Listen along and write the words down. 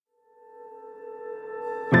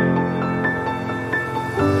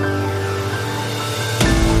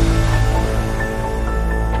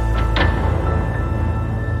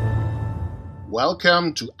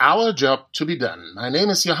Welcome to Our Job to Be Done. My name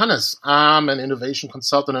is Johannes. I'm an innovation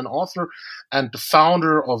consultant and author and the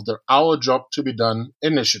founder of the Our Job to Be Done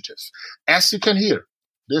initiative. As you can hear,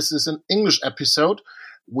 this is an English episode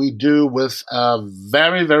we do with a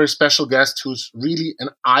very, very special guest who's really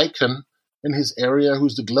an icon in his area,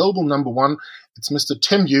 who's the global number one. It's Mr.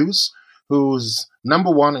 Tim Hughes, who's number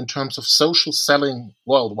one in terms of social selling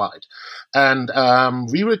worldwide. And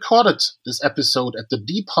we recorded this episode at the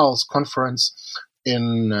D-Pulse conference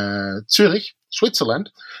in Zurich,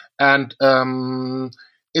 Switzerland. And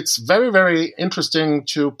it's very, very interesting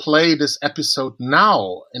to play this episode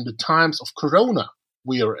now in the times of Corona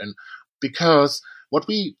we are in, because what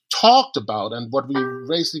we talked about and what we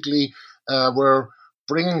basically were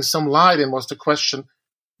bringing some light in was the question,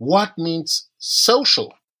 what means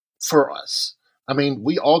social for us? I mean,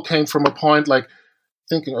 we all came from a point like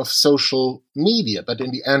thinking of social media, but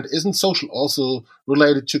in the end, isn't social also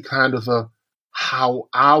related to kind of a how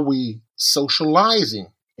are we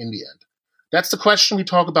socializing in the end? That's the question we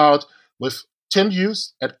talk about with Tim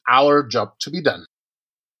Hughes at Our Job to Be Done.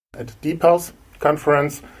 At D-Pulse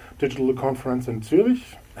conference, digital conference in Zurich,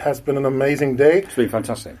 has been an amazing day. It's been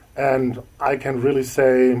fantastic. And I can really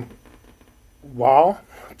say wow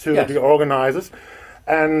to the organizers.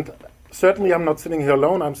 And certainly I'm not sitting here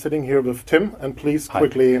alone. I'm sitting here with Tim. And please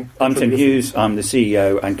quickly... I'm Tim Hughes. I'm the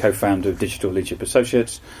CEO and co-founder of Digital Leadership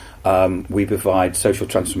Associates. We provide social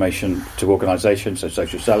transformation to organisations, so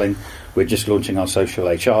social selling. We're just launching our social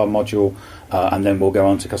HR module, and then we'll go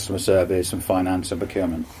on to customer service and finance and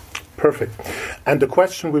procurement. Perfect. And the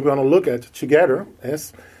question we're going to look at together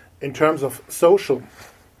is in terms of social,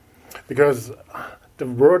 because the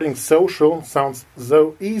wording social sounds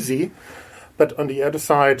so easy, but on the other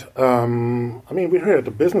side, we're here at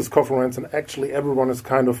the business conference and actually everyone is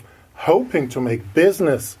kind of hoping to make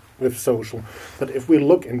business with social. But if we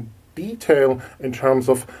look in detail in terms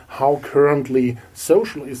of how currently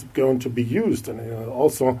social is going to be used, and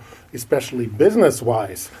also especially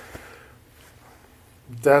business-wise,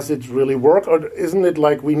 does it really work, or isn't it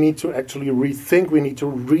like we need to actually rethink, we need to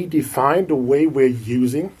redefine the way we're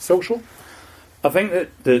using social? I think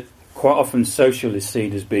that quite often social is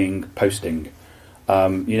seen as being posting.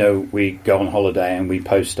 We go on holiday and we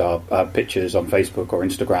post our pictures on Facebook or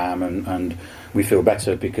Instagram and we feel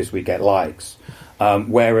better because we get likes.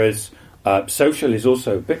 Whereas social is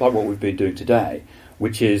also a bit like what we've been doing today,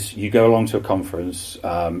 which is you go along to a conference,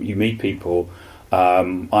 you meet people.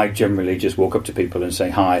 I generally just walk up to people and say,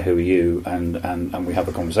 hi, who are you? And we have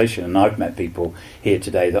a conversation. And I've met people here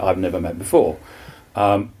today that I've never met before.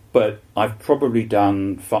 But I've probably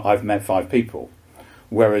I've met 5 people.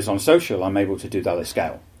 Whereas on social, I'm able to do that at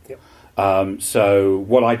scale. Yep. So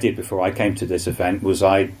what I did before I came to this event was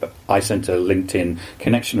I sent a LinkedIn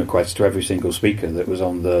connection request to every single speaker that was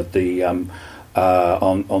on that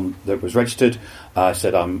was registered. I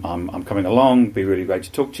said, I'm coming along, be really great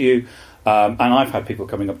to talk to you. And I've had people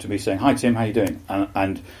coming up to me saying, hi Tim, how you doing?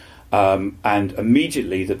 And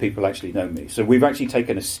immediately the people actually know me. So we've actually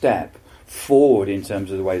taken a step forward in terms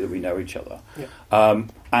of the way that we know each other. Yeah.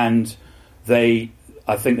 And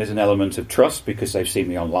I think there's an element of trust because they've seen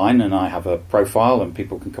me online and I have a profile and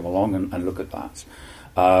people can come along and look at that.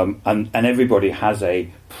 And everybody has a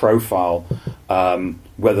profile,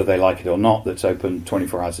 whether they like it or not, that's open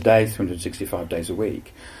 24 hours a day, 365 days a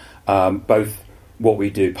week. Both what we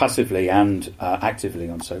do passively and actively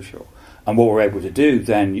on social. And what we're able to do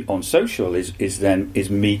then on social is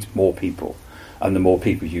meet more people. And the more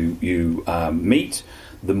people you meet,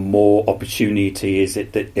 the more opportunity is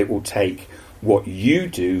it that it will take what you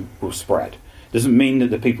do will spread. Doesn't mean that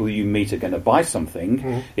the people you meet are going to buy something.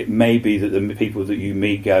 Mm-hmm. It may be that the people that you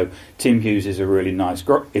meet go, Tim Hughes is a really nice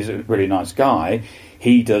guy.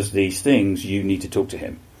 He does these things. You need to talk to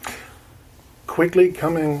him. Quickly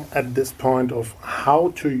coming at this point of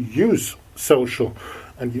how to use social,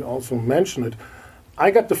 and you also mentioned it,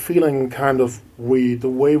 I got the feeling kind of the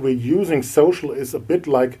way we're using social is a bit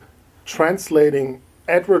like translating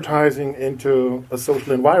advertising into a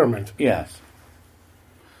social environment. Yes.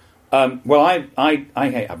 Well, I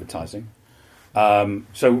hate advertising.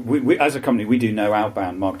 So we as a company, we do no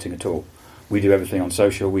outbound marketing at all. We do everything on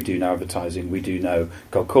social. We do no advertising. We do no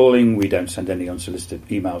cold calling. We don't send any unsolicited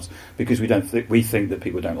emails because we think that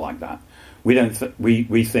people don't like that.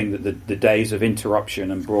 We think that the days of interruption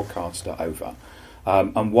and broadcast are over.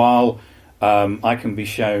 And while I can be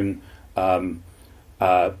shown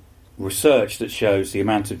research that shows the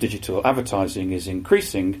amount of digital advertising is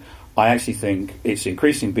increasing, I actually think it's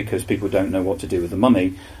increasing because people don't know what to do with the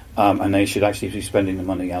money, and they should actually be spending the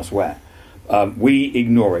money elsewhere. We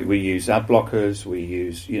ignore it. We use ad blockers. We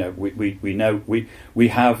use, we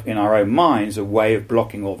have in our own minds a way of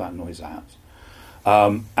blocking all that noise out.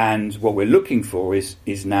 And what we're looking for is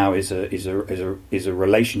a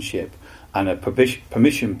relationship and a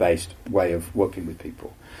permission-based way of working with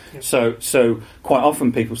people. Yeah. So quite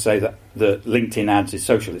often people say that LinkedIn ads is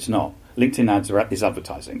social. It's not. LinkedIn ads is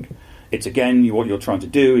advertising. It's again, what you're trying to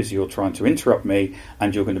do is you're trying to interrupt me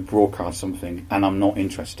and you're going to broadcast something, and I'm not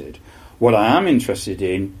interested. What I am interested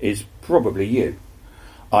in is probably you.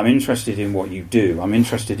 I'm interested in what you do. I'm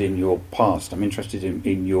interested in your past. I'm interested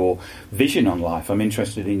in your vision on life. I'm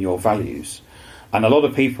interested in your values. And a lot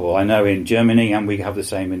of people I know in Germany, and we have the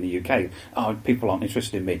same in the UK, people aren't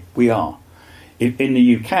interested in me. We are. In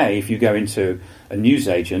the UK, if you go into a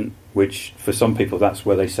newsagent, which for some people that's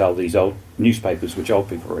where they sell these old newspapers, which old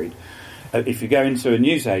people read. If you go into a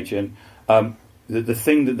newsagent, the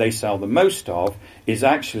thing that they sell the most of is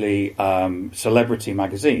actually celebrity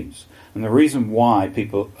magazines. And the reason why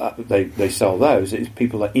people they sell those is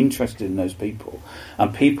people are interested in those people,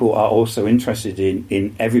 and people are also interested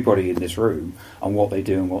in everybody in this room and what they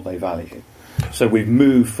do and what they value. So we've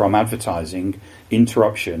moved from advertising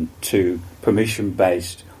interruption to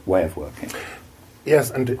permission-based way of working.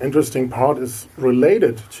 Yes, and the interesting part is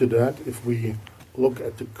related to that. If we look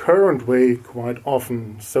at the current way, quite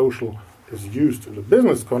often social is used in the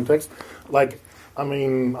business context.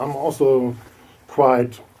 I'm also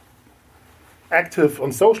quite active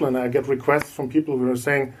on social, and I get requests from people who are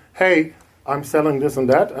saying, hey, I'm selling this and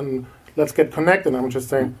that, and let's get connected. And I'm just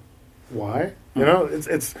saying, why?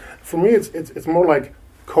 It's for me, it's more like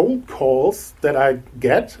cold calls that I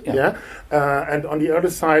get, and on the other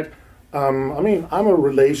side, I'm a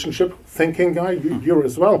relationship thinking guy, you're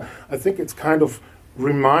as well. I think it's kind of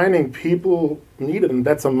reminding people needed, and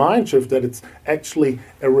that's a mind shift, that it's actually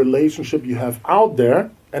a relationship you have out there,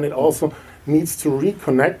 and it also needs to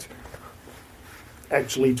reconnect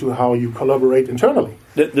actually to how you collaborate internally.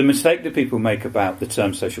 The mistake that people make about the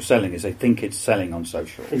term social selling is they think it's selling on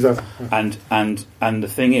social. Exactly. And the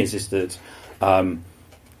thing is that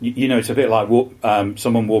it's a bit like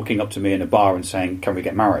someone walking up to me in a bar and saying, "Can we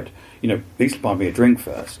get married?" At least buy me a drink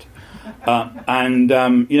first.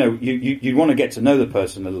 You want to get to know the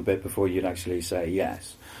person a little bit before you'd actually say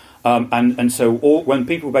yes. So when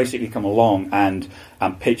people basically come along and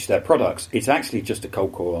pitch their products, it's actually just a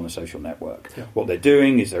cold call on a social network. Yeah. What they're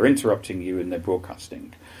doing is they're interrupting you and they're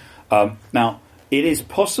broadcasting. Now, it is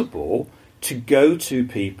possible to go to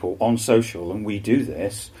people on social, and we do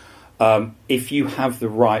this, if you have the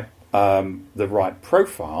right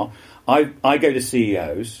profile. I go to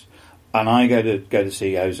CEOs, and I go to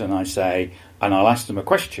CEOs, and I say, and I'll ask them a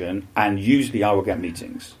question, and usually I will get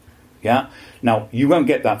meetings. Yeah. Now, you won't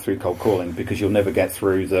get that through cold calling, because you'll never get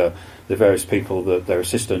through the various people, their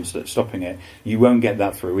assistants that's stopping it. You won't get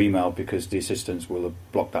that through email, because the assistants will have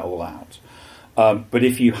blocked that all out. But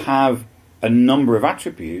if you have a number of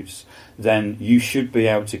attributes, then you should be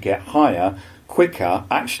able to get higher, quicker,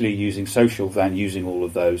 actually using social than using all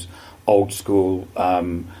of those old school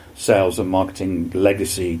sales and marketing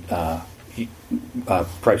legacy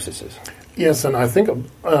processes. Yes, and I think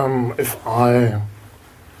if I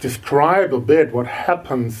describe a bit what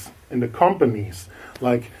happens in the companies,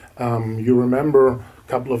 you remember a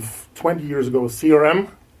couple of 20 years ago, CRM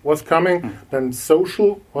was coming, then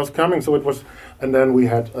social was coming, and then we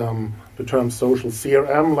had the term social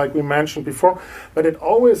CRM, like we mentioned before, but it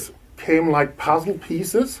always came like puzzle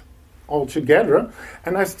pieces all together,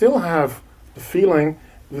 and I still have the feeling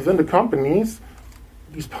within the companies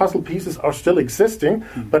these puzzle pieces are still existing,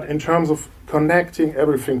 but in terms of connecting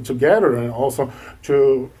everything together and also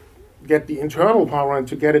to get the internal power and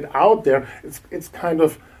to get it out there, it's kind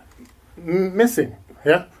of missing.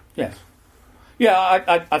 Yeah. Yes.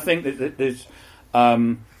 Yeah, I think that there's.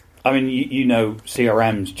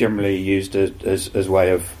 CRMs generally used as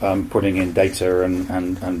way of putting in data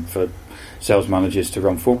and for sales managers to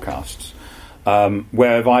run forecasts.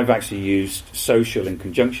 Where I've actually used social in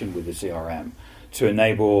conjunction with the CRM to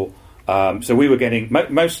enable. So we were getting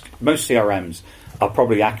most CRMs are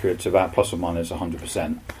probably accurate to about plus or minus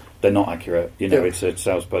 100%. They're not accurate, It's a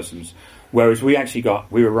salesperson's. Whereas we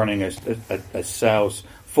were running a sales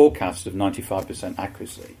forecast of 95%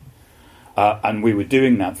 accuracy, and we were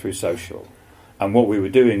doing that through social. And what we were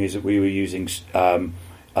doing is that we were using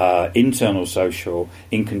internal social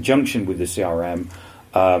in conjunction with the CRM.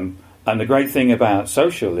 And the great thing about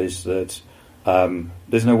social is that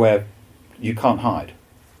there's nowhere you can't hide.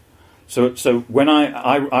 So when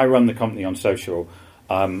I run the company on social,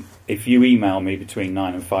 if you email me between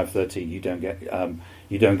 9 and 5:30,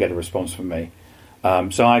 you don't get a response from me.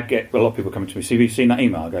 So I get a lot of people coming to me. So have you seen that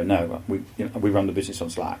email? I go, no. We run the business on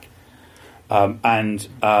Slack.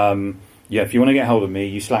 If you want to get hold of me,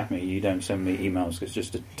 you Slack me. You don't send me emails. It's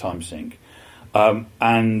just a time sink. So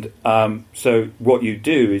what you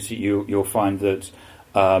do is you'll find that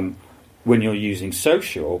when you're using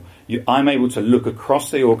social, I'm able to look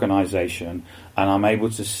across the organisation and I'm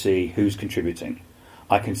able to see who's contributing.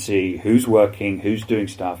 I can see who's working, who's doing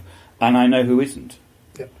stuff, and I know who isn't.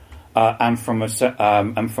 Yep. And from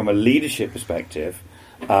a leadership perspective,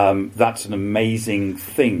 that's an amazing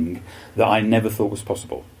thing that I never thought was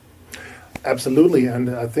possible. Absolutely, and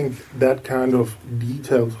I think that kind of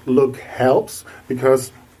detailed look helps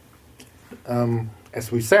because,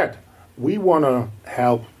 as we said, we want to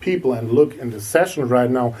help people and look in the session right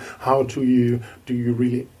now. How are you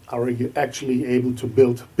actually able to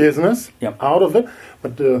build business out of it?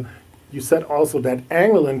 But you said also that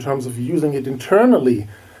angle in terms of using it internally.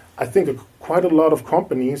 I think quite a lot of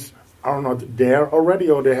companies are not there already,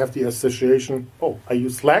 or they have the association. Oh, I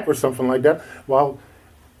use Slack or something like that. Well,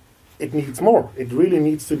 it needs more. It really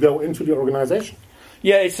needs to go into the organization.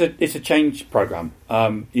 Yeah, it's a change program.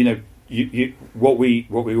 What we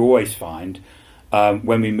always find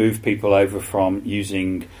when we move people over from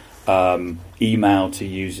using email to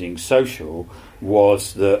using social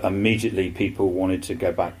was that immediately people wanted to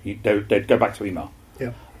go back. They'd go back to email.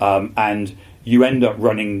 Yeah. And you end up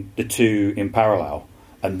running the two in parallel.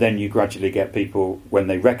 And then you gradually get people, when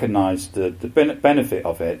they recognise the benefit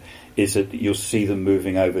of it, is that you'll see them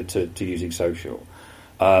moving over to using social.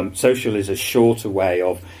 Social is a shorter way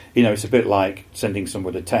of, it's a bit like sending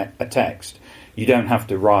someone a text. You don't have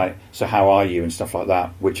to write, so how are you, and stuff like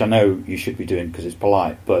that, which I know you should be doing because it's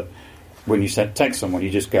polite. But when you text someone,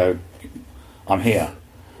 you just go, I'm here.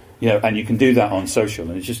 And you can do that on social,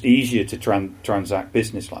 and it's just easier to transact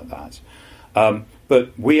business like that.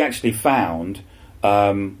 But we actually found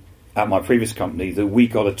at my previous company that we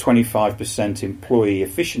got a 25% employee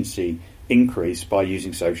efficiency increase by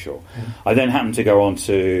using social. I then happened to go on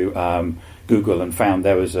to Google and found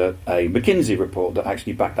there was a McKinsey report that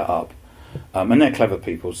actually backed that up. And they're clever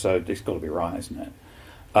people, so it's got to be right, isn't it?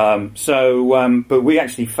 But we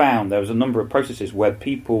actually found there was a number of processes where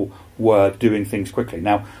people were doing things quickly.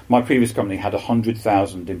 Now, my previous company had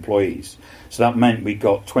 100,000 employees, so that meant we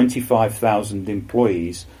got 25,000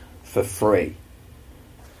 employees for free.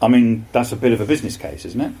 I mean, that's a bit of a business case,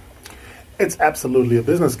 isn't it? It's absolutely a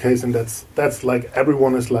business case, and that's like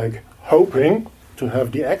everyone is like hoping to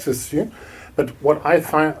have the access to. But what I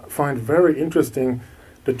find very interesting,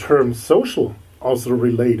 the term social also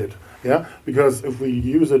related, because if we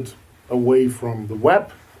use it away from the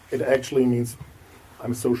web, it actually means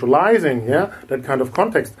I'm socializing, that kind of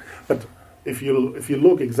context. But if you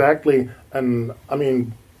look exactly, and I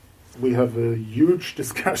mean, we have a huge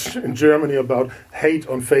discussion in Germany about hate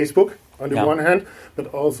on Facebook on the one hand, but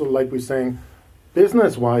also, like we're saying,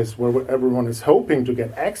 business-wise, where everyone is hoping to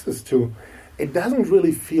get access to, it doesn't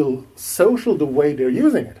really feel social the way they're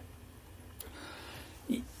using it.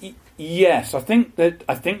 Yes, I think that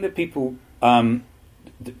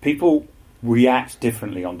people react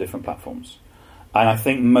differently on different platforms, and I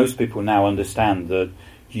think most people now understand that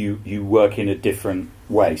you work in a different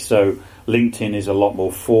way. So LinkedIn is a lot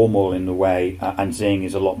more formal in the way, and Zing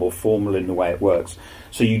is a lot more formal in the way it works.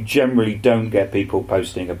 So you generally don't get people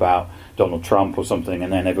posting about Donald Trump or something,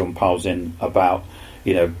 and then everyone piles in about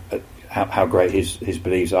how great his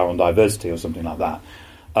beliefs are on diversity or something like that.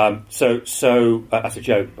 So that's a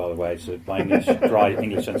joke, by the way. It's my dry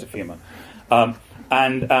English sense of humour.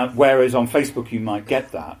 Whereas on Facebook you might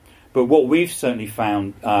get that, but what we've certainly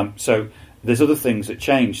found, so there's other things that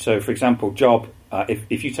change. So, for example, job.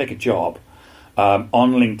 If you take a job on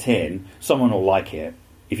LinkedIn, someone will like it.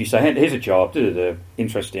 If you say, hey, here's a job,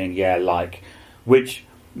 interesting, which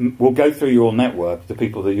will go through your network, the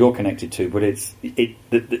people that you're connected to, but it's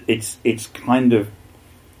kind of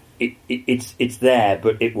it's there,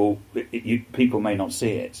 but people may not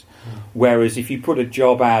see it. Whereas if you put a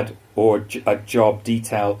job ad or a job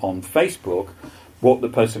detail on Facebook, what the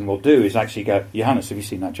person will do is actually go, Johannes, have you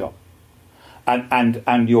seen that job?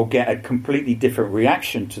 And you'll get a completely different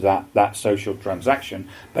reaction to that social transaction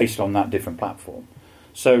based on that different platform.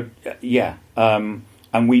 So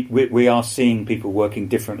and we are seeing people working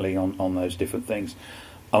differently on those different things.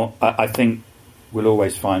 I think we'll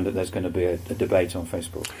always find that there's going to be a debate on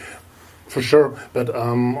Facebook. For sure, but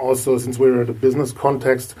also since we're at a business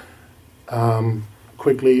context,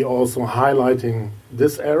 quickly also highlighting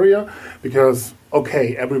this area, because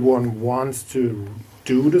everyone wants to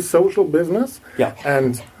do the social business,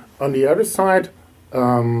 and on the other side,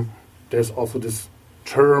 there's also this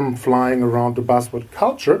term flying around the buzzword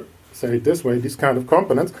culture, say it this way, these kind of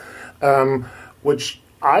components, which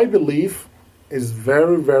I believe is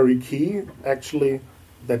very, very key, actually,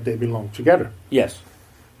 that they belong together. Yes.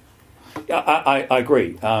 I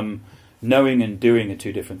agree. Knowing and doing are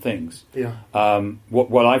two different things. Yeah.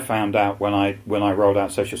 What I found out when I rolled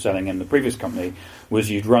out social selling in the previous company was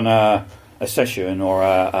you'd run a session or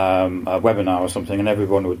a webinar or something, and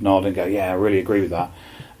everyone would nod and go, "Yeah, I really agree with that,"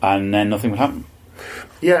 and then nothing would happen.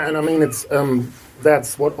 Yeah, and I mean it's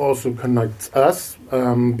that's what also connects us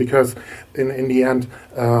because in the end,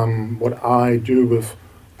 what I do with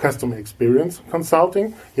customer experience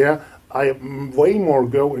consulting, I way more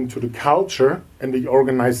go into the culture and the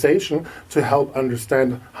organization to help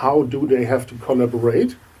understand how do they have to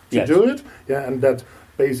collaborate to do it, and that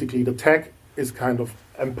basically the tech is kind of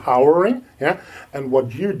empowering, and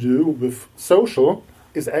what you do with social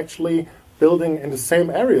is actually building in the same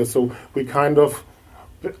area. So we kind of,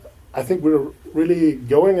 I think we're really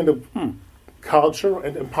going into culture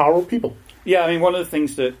and empower people. Yeah, I mean, one of the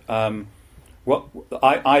things that what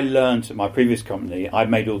I learned at my previous company, I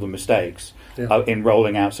made all the mistakes in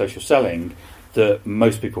rolling out social selling that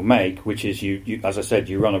most people make, which is you, as I said,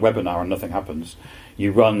 you run a webinar and nothing happens.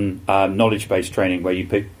 You run knowledge-based training where you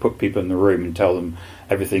put people in the room and tell them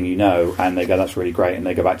everything you know, and they go, "That's really great," and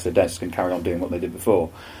they go back to the desk and carry on doing what they did before.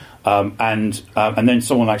 And then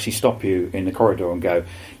someone will actually stop you in the corridor and go,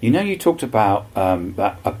 "You talked about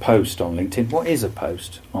a post on LinkedIn. What is a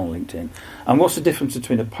post on LinkedIn? And what's the difference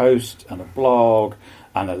between a post and a blog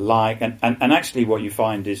and a like?" And actually what you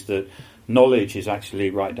find is that knowledge is actually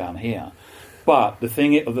right down here. But the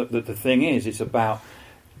thing is, it's about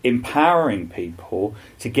empowering people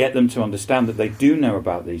to get them to understand that they do know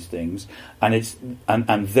about these things, and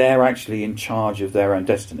they're actually in charge of their own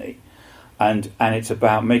destiny. And it's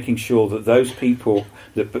about making sure that those people,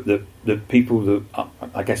 the people that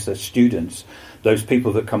I guess they're students, those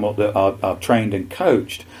people that come up that are trained and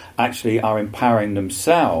coached, actually are empowering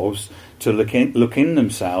themselves to look in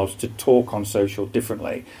themselves to talk on social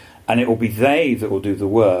differently, and it will be they that will do the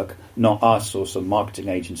work, not us or some marketing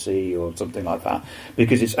agency or something like that.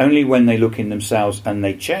 Because it's only when they look in themselves and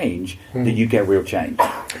they change that you get real change.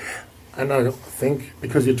 And I think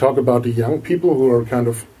because you talk about the young people who are kind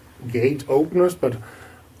of gate openers, but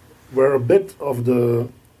where a bit of the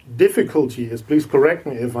difficulty is, please correct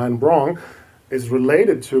me if I'm wrong, is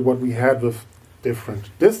related to what we had with different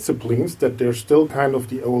disciplines, that there's still kind of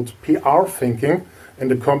the old PR thinking in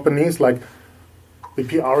the companies, like the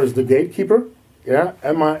PR is the gatekeeper.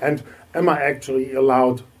 Am I actually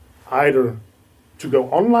allowed either to go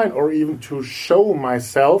online or even to show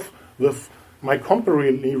myself with my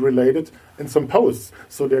company related in some posts?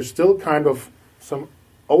 So there's still kind of some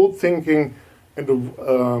old thinking in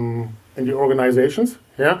the organizations,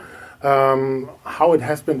 how it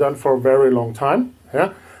has been done for a very long time,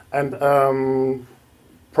 and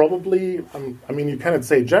probably, I mean, you cannot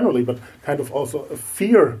say generally, but kind of also a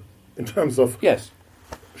fear in terms of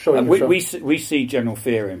showing. We see general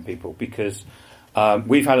fear in people because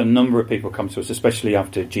we've had a number of people come to us, especially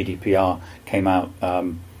after GDPR came out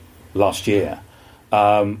last year,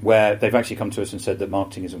 where they've actually come to us and said that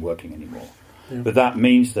marketing isn't working anymore. But that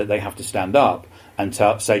means that they have to stand up and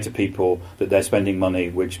say to people that they're spending money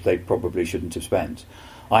which they probably shouldn't have spent.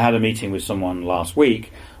 I had a meeting with someone last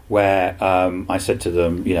week where I said to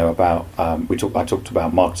them, about I talked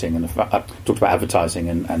about marketing and I talked about advertising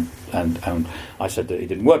and I said that it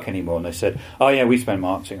didn't work anymore, and they said, "Oh yeah, we spend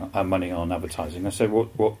marketing money on advertising." I said,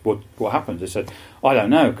 "What happened?" They said, "I don't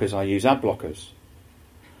know, because I use ad blockers."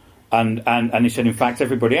 And he said, "In fact,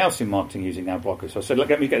 everybody else in marketing using ad blockers." So I said, "Look,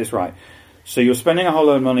 let me get this right. So you're spending a whole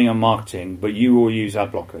load of money on marketing, but you all use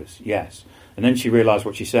ad blockers?" "Yes." And then she realised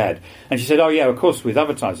what she said, and she said, "Oh yeah, of course, with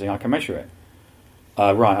advertising I can measure it."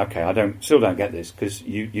 Right, okay, I still don't get this, because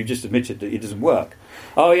you just admitted that it doesn't work.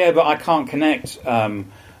 "Oh yeah, but I can't connect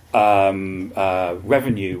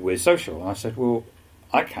revenue with social." And I said, "Well,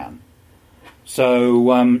 I can." So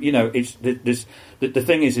it's the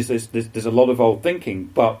thing is there's a lot of old thinking,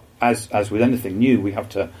 but as with anything new, we have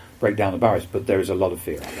to break down the barriers, but there is a lot of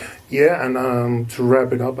fear out there. Yeah, and to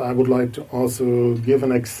wrap it up, I would like to also give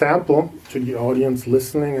an example to the audience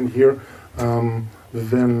listening and here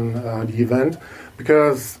within the event,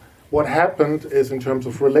 because what happened is, in terms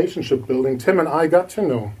of relationship building, Tim and I got to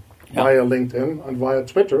know via LinkedIn and via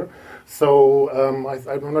Twitter. So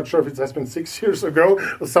I'm not sure if it has been 6 years ago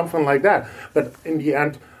or something like that, but in the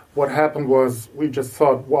end, what happened was we just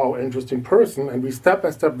thought, wow, interesting person, and we step by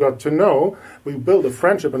step got to know, we built a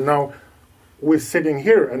friendship, and now we're sitting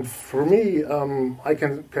here. And for me, I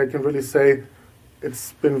can really say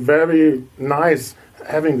it's been very nice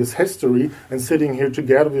having this history and sitting here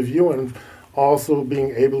together with you and also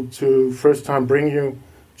being able to first time bring you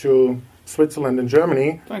to Switzerland and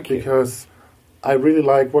Germany. Thank you. Because I really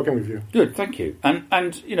like working with you. Good, thank you.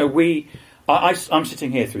 And you know, I'm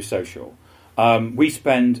sitting here through social. We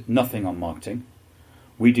spend nothing on marketing.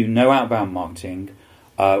 We do no outbound marketing.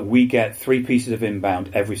 We get 3 pieces of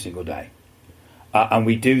inbound every single day. And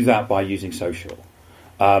we do that by using social.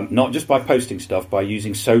 Not just by posting stuff, by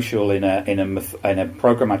using social in a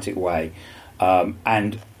programmatic way.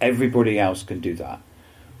 And everybody else can do that.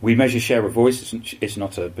 We measure share of voice. It's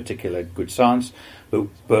not a particular good science,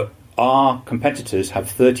 but our competitors have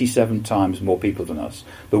 37 times more people than us,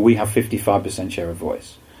 but we have 55% share of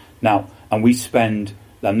voice. Now, and we spend,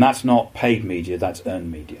 and that's not paid media, that's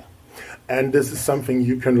earned media. And this is something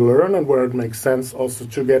you can learn, and where it makes sense also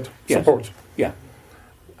to get support. Yeah.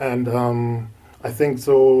 And I think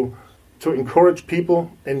so, to encourage people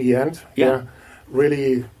in the end,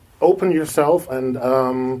 really open yourself and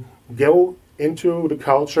go into the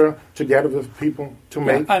culture together with people to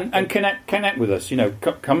make and connect with us. You know,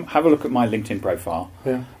 come have a look at my LinkedIn profile.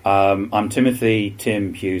 Yeah. I'm Timothy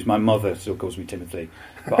Tim Hughes. My mother still calls me Timothy,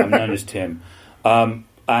 but I'm known as Tim. Come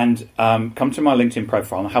to my LinkedIn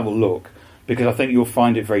profile and have a look, because I think you'll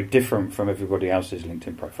find it very different from everybody else's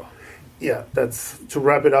LinkedIn profile. Yeah, that's, to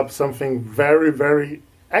wrap it up, something very, very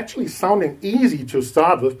actually sounding easy to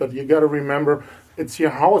start with, but you got to remember it's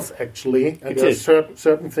your house actually, and there are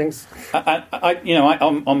certain things.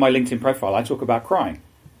 On my LinkedIn profile, I talk about crying.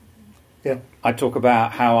 Yeah, I talk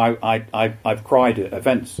about how I've cried at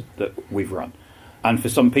events that we've run, and for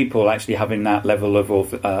some people, actually having that level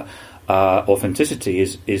of authenticity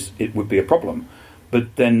it would be a problem.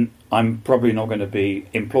 But then I'm probably not going to be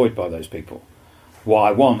employed by those people. What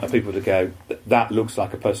I want are people to go, that looks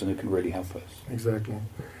like a person who can really help us. Exactly.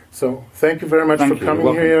 So thank you very much for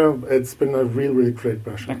coming here. It's been a really, really great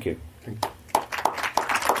pleasure. Thank you. Thank you.